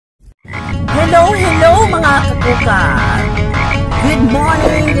Hello mga kakukat! Good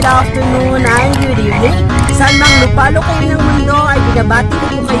morning, good afternoon, and good evening. Saan mang lupalo kayo ng mundo ay binabati ko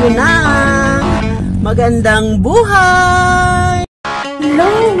po kayo ng magandang buhay! Hello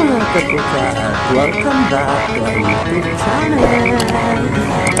mga kakukat! Welcome back to our YouTube channel!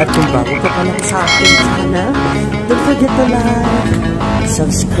 At kung bago ka pa lang sa aking channel, don't forget to like,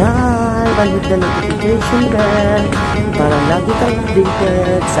 subscribe, and hit the notification bell para lagi kang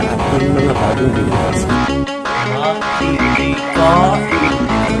updated sa ating mga bagong videos.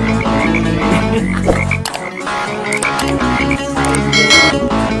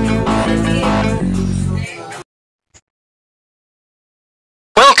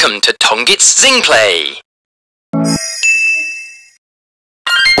 Welcome to Tong's Zing Play.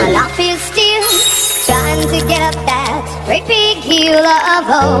 My life is still trying to get up that great big hill of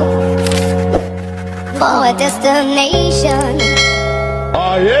hope for a destination.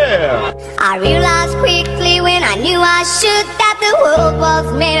 Oh yeah! I realized quickly when I knew I should that the world was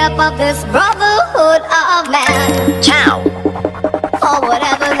made up of this brotherhood of man. Ciao. Or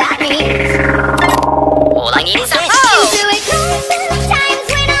whatever that means. All I need is this. Into it comes times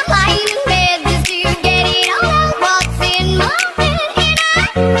when I'm lying in bed just to get it all out what's in my head. And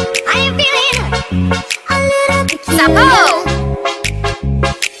I am feeling a little peculiar.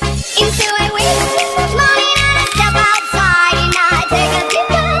 Into it with this morning and I step outside and I take a deep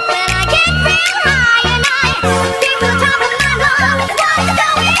breath and I get real high and I think the top of my lungs what's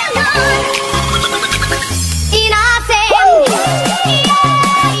going on. And I say,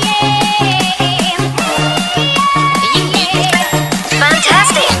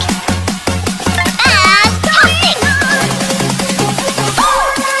 Fantastic.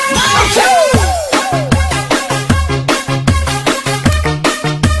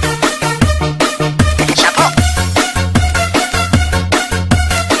 Chapeau.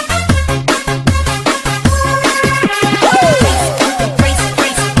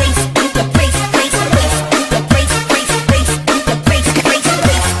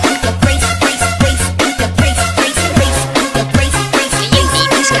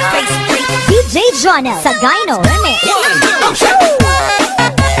 DJ Jonah sa Gyno Remix.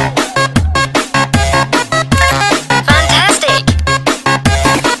 Fantastic.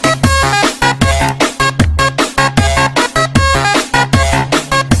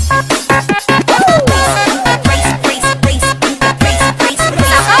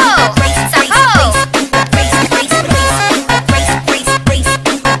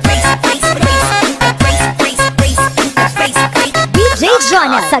 DJ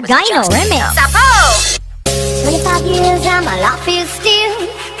Jonah sa Gyno Remix. 25 years and my life is still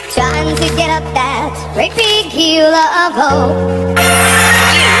trying to get up that great big hill of hope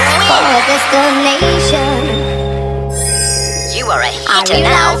for a destination. You are a I heater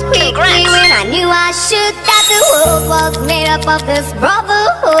now. realized quickly when I knew I should that the world was made up of this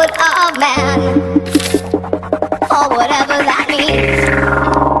brotherhood of man. Or whatever that means.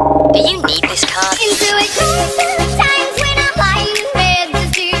 Do you need this card? Into it comes times when I'm lying in bed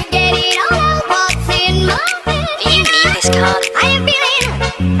just to get it all out what's in my head. Do you need this card? I am feeling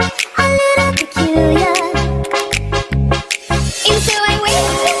a little peculiar. Into it with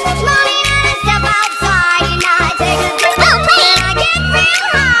this morning and I step outside and I take a deep breath and I get real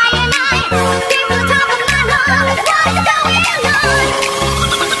high and I think the top of my lungs what's going on.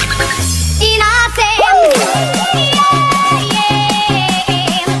 And I say,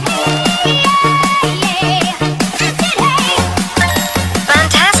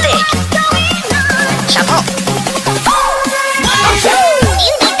 Fantastic. Chapeau.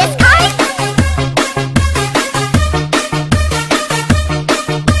 you need this card?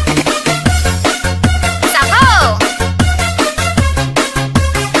 Chapeau.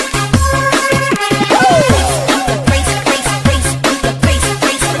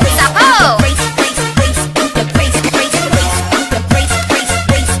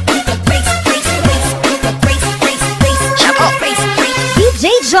 DJ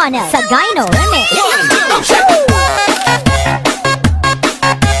Jonah sa Gyno Remix.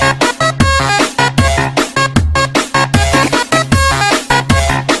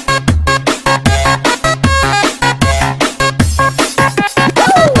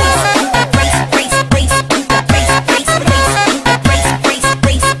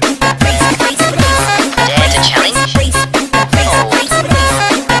 Dare to challenge?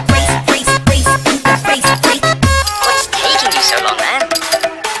 What's taking you so long, man?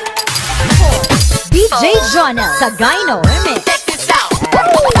 DJ Jonah sa Gyno Remix.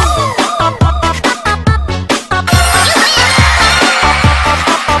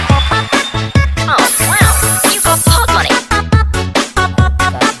 Oh, wow. You got pot money.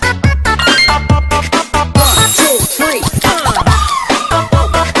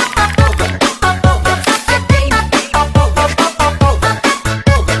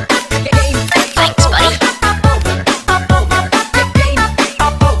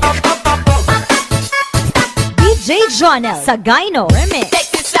 DJ Jonel sa Gyno Remix.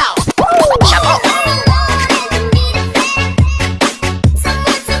 Check this out. Chapo.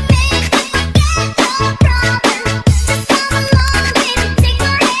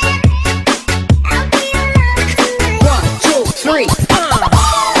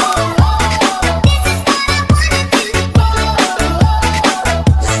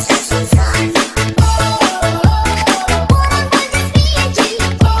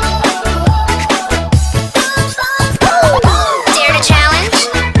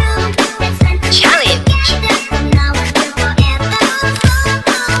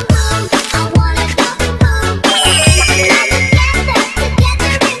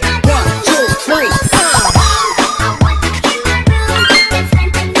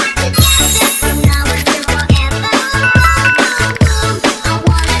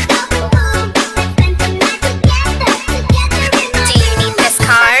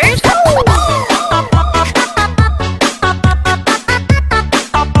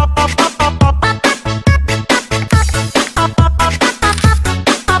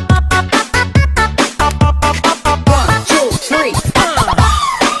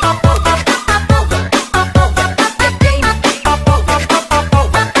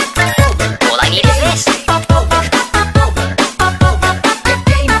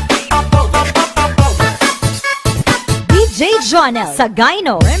 Jonel sa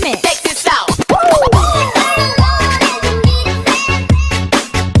Gyno Remix. Check this out.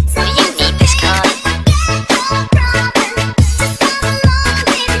 Do you need this card?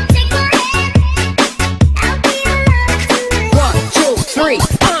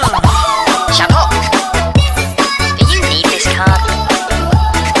 Chapo. Do you need this card?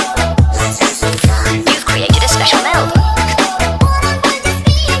 You've created a special meld.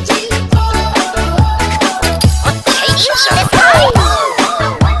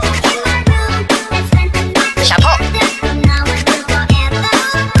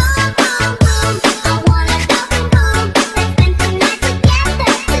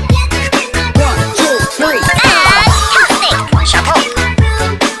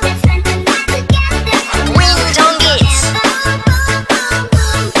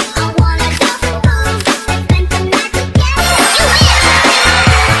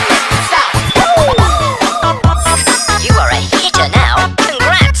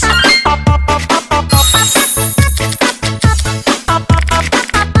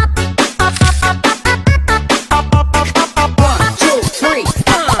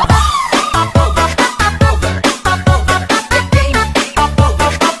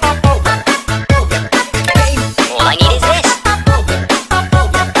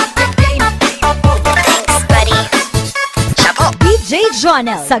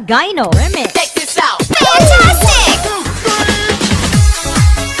 Jonel sa Gyno Remix. Check this out. Fantastic!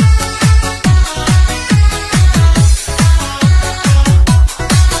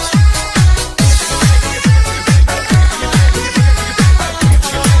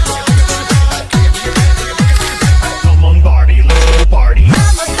 Come on, party, let's go party.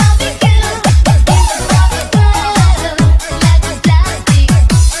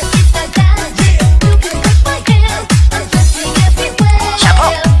 Chapo.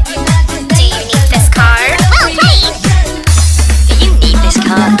 Do you need this card? Well played!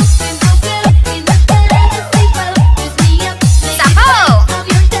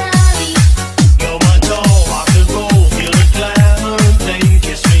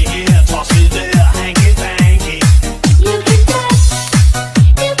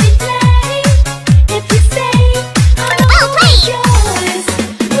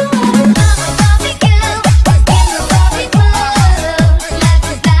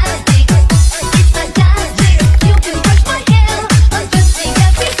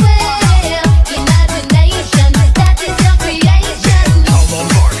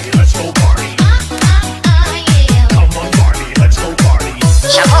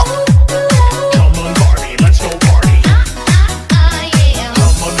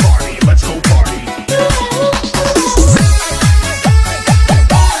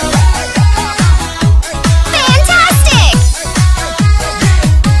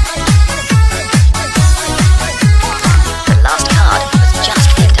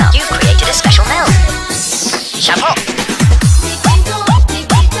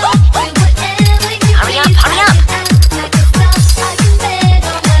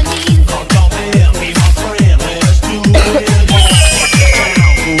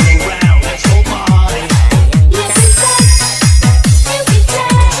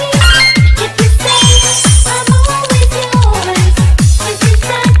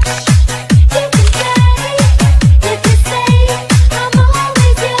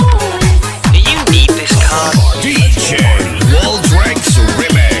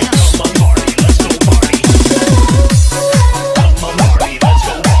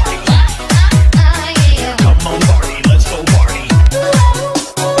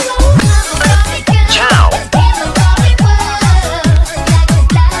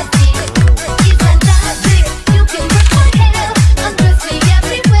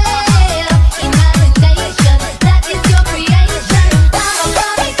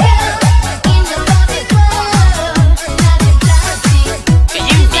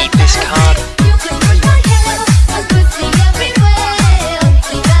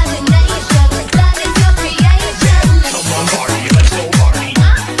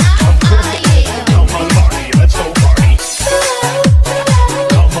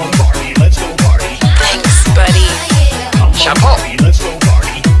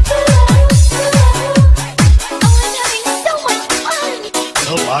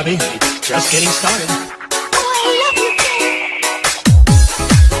 Oh, Bobby, just getting started.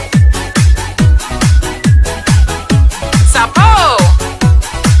 Sapo!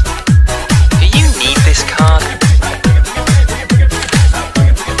 Do you need this card?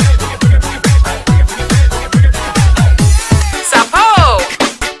 Sapo!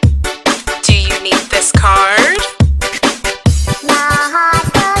 Do you need this card?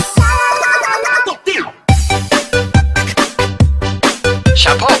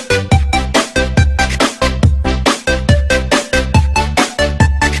 Chapeau!